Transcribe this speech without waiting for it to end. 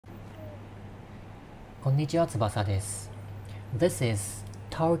こんにちは、翼です。This is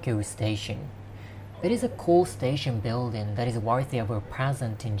Tokyo Station. It is a cool station building that is worthy of a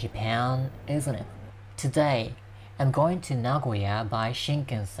present in Japan, isn't it? Today, I'm going to Nagoya by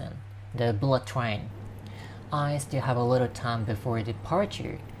Shinkansen, the bullet train. I still have a little time before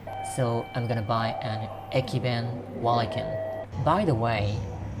departure, so I'm gonna buy an ekiben while I can. By the way,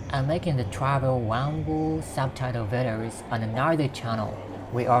 I'm making the travel Ramble subtitle videos on another channel,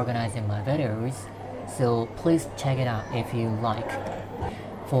 reorganizing my videos, so please check it out if you like.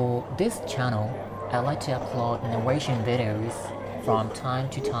 For this channel, I like to upload narration videos from time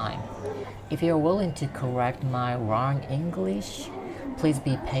to time. If you're willing to correct my wrong English, please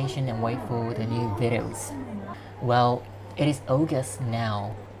be patient and wait for the new videos. Well, it is August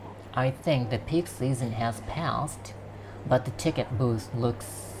now. I think the peak season has passed, but the ticket booth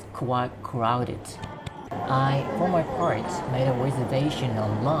looks quite crowded. I, for my part, made a reservation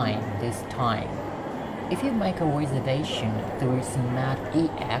online this time. If you make a reservation through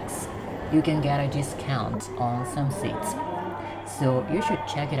SmartEX, you can get a discount on some seats, so you should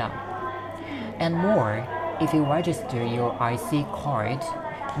check it out. And more, if you register your IC card,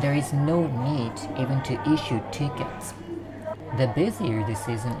 there is no need even to issue tickets. The busier the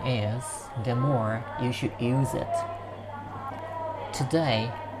season is, the more you should use it.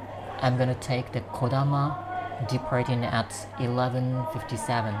 Today, I'm gonna take the Kodama, departing at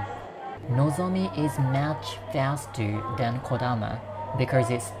 11:57. Nozomi is much faster than Kodama because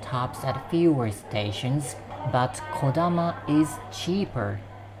it stops at fewer stations, but Kodama is cheaper.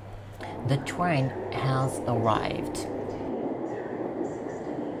 The train has arrived.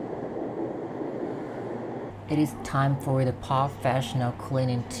 It is time for the professional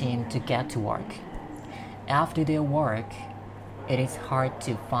cleaning team to get to work. After their work, it is hard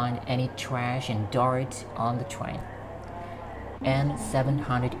to find any trash and dirt on the train.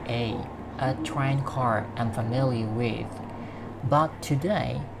 N700A, a train car I'm familiar with, but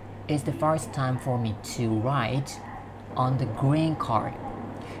today is the first time for me to ride on the green car.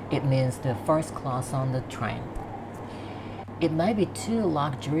 It means the first class on the train. It may be too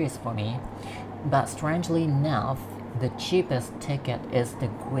luxurious for me, but strangely enough, the cheapest ticket is the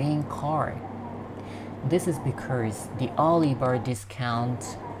green car. This is because the early bird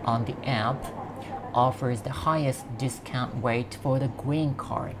discount on the app offers the highest discount rate for the green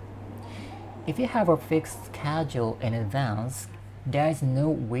car. If you have a fixed schedule in advance, there is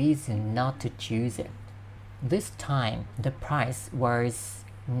no reason not to choose it. This time, the price was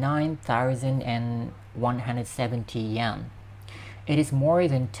 9,170 yen. It is more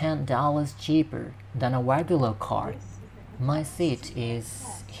than $10 cheaper than a regular car. My seat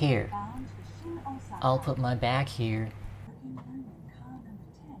is here. I'll put my bag here.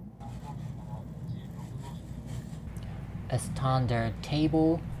 A standard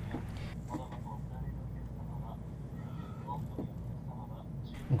table.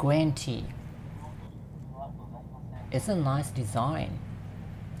 Green tea. It's a nice design.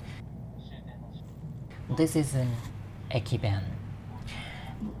 This is an ekiben.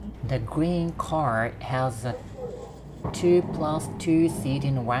 The green car has a 2+2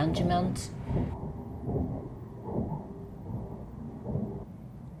 seating arrangement.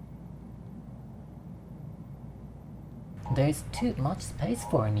 There's too much space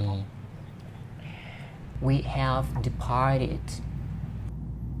for me. We have departed.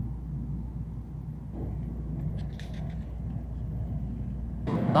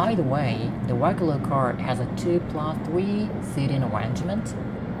 By the way, the regular car has a 2+3 seating arrangement.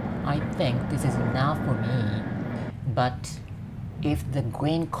 I think this is enough for me, but if the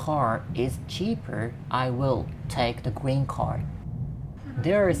green car is cheaper, I will take the green car.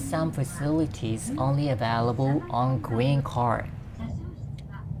 There are some facilities only available on green car.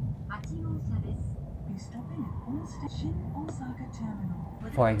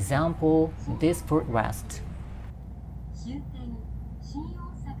 For example, this footrest.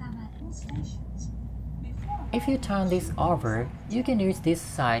 If you turn this over, you can use this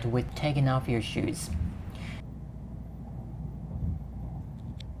side with taking off your shoes.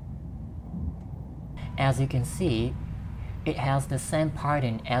 As you can see, it has the same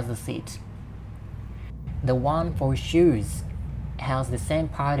pattern as the seat. The one for shoes has the same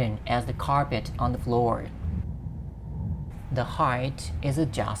pattern as the carpet on the floor. The height is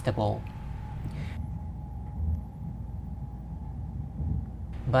adjustable.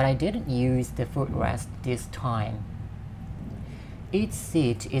 But I didn't use the footrest this time. Each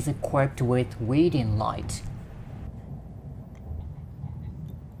seat is equipped with reading light.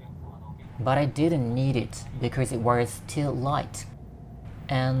 But I didn't need it because it was still light.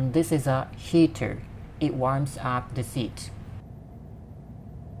 And this is a heater. It warms up the seat.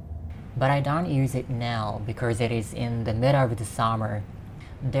 but I don't use it now because it is in the middle of the summer.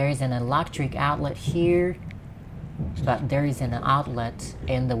 There is an electric outlet here, but there is an outlet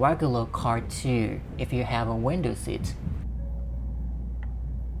in the regular car too if you have a window seat.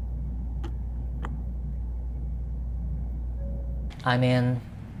 I mean,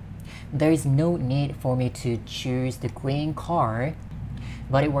 there is no need for me to choose the green car,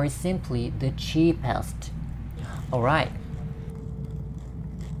 but it was simply the cheapest. Alright,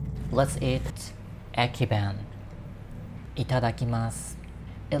 let's eat Akiban. Itadakimasu.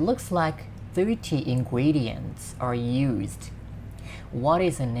 It looks like 30 ingredients are used. What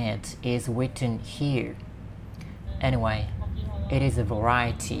is in it is written here. Anyway, it is a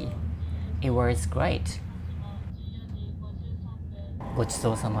variety. It was great. ごち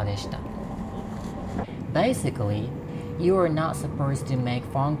そうさまでした。Basically, you are not supposed to make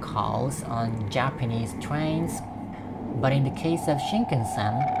phone calls on Japanese trains, but in the case of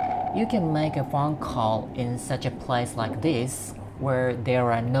Shinkansen, you can make a phone call in such a place like this where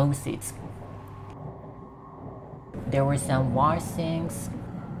there are no seats. There were some wash sinks.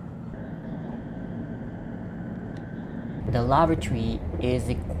 The lavatory is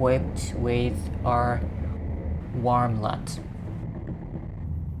equipped with a warmlet.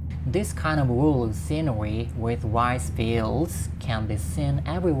 This kind of rural scenery with rice fields can be seen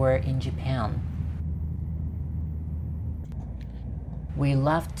everywhere in Japan. We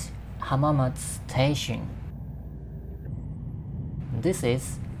left Hamamatsu Station. This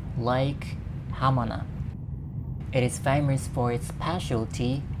is Lake Hamana. It is famous for its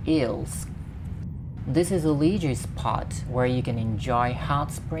specialty eels. This is a leisure spot where you can enjoy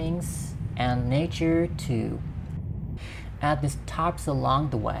hot springs and nature too. At the stops along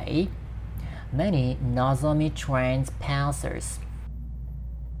the way, many Nozomi trains pass us.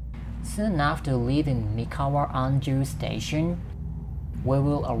 Soon after leaving Mikawa Anju Station, we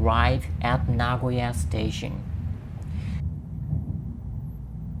will arrive at Nagoya Station.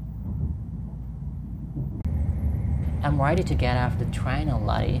 I'm ready to get off the train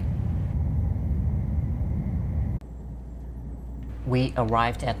already. We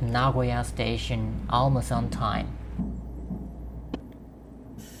arrived at Nagoya Station almost on time.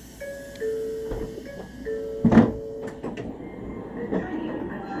 The train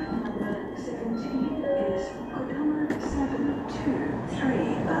at track number 17 is Kodama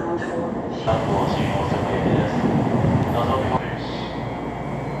 723 bound for Shinkansen.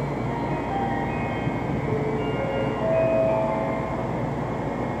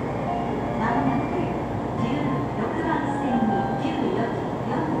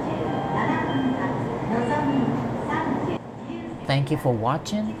 Thank you for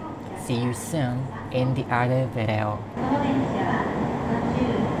watching. See you soon in the other video.